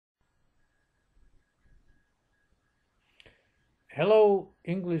Hello,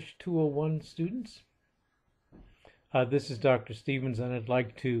 English 201 students. This is Dr. Stevens, and I'd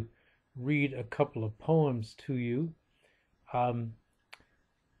like to read a couple of poems to you. Um,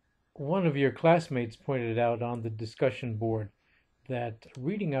 One of your classmates pointed out on the discussion board that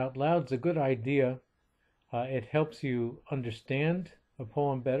reading out loud is a good idea. It helps you understand a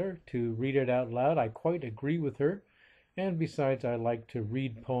poem better to read it out loud. I quite agree with her. And besides, I like to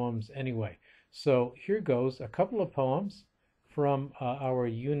read poems anyway. So here goes a couple of poems from our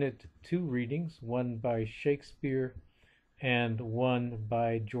Unit 2 readings, one by Shakespeare and one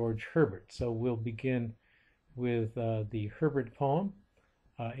by George Herbert. So we'll begin with the Herbert poem.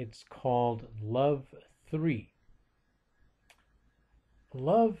 It's called Love 3.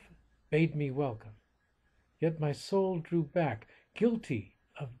 Love bade me welcome, yet my soul drew back, guilty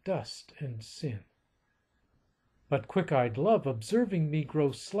of dust and sin. But quick-eyed love, observing me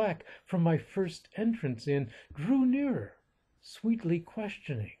grow slack from my first entrance in, drew nearer, sweetly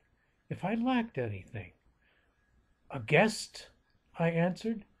questioning if I lacked anything. "A guest," I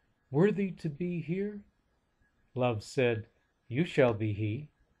answered, "worthy to be here?" Love said, "You shall be he."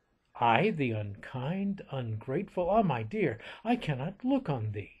 I, the unkind, ungrateful, ah, my dear, I cannot look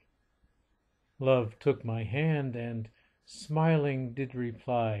on thee. Love took my hand and, smiling, did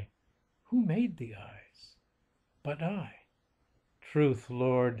reply, "Who made the eyes but I?" Truth,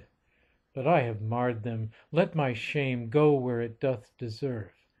 Lord, but I have marred them. Let my shame go where it doth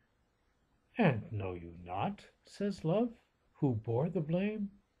deserve. "And know you not," says Love, "who bore the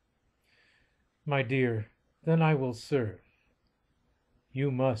blame?" My dear, then I will serve.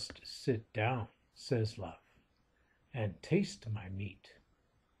 "You must sit down," says Love, "and taste my meat."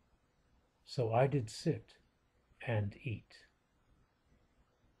 So I did sit and eat.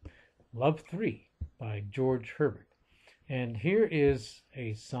 Love 3 by George Herbert. And here is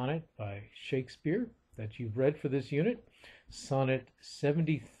a sonnet by Shakespeare that you've read for this unit. Sonnet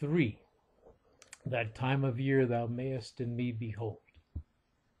 73. That time of year thou mayest in me behold.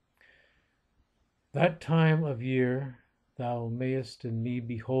 That time of year thou mayest in me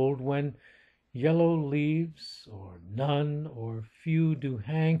behold, when yellow leaves, or none, or few, do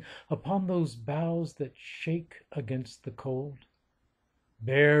hang upon those boughs that shake against the cold.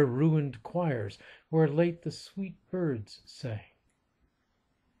 Bare ruined choirs, where late the sweet birds sang.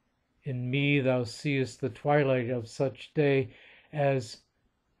 In me thou seest the twilight of such day as,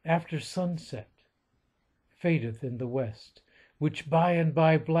 after sunset, fadeth in the west, which by and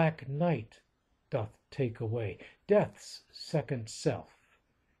by black night doth take away, death's second self,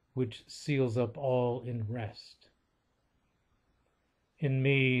 which seals up all in rest. In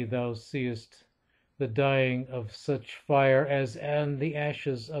me thou seest the dying of such fire as an the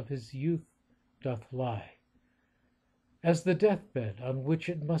ashes of his youth doth lie, as the deathbed on which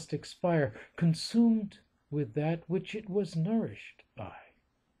it must expire, consumed with that which it was nourished by.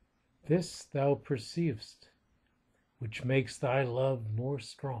 This thou perceiv'st, which makes thy love more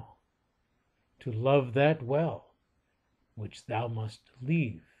strong, to love that well which thou must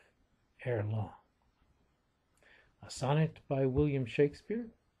leave ere long. A sonnet by William Shakespeare.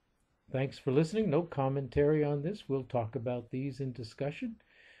 Thanks for listening. No commentary on this. We'll talk about these in discussion.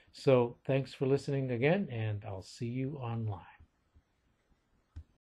 So thanks for listening again, and I'll see you online.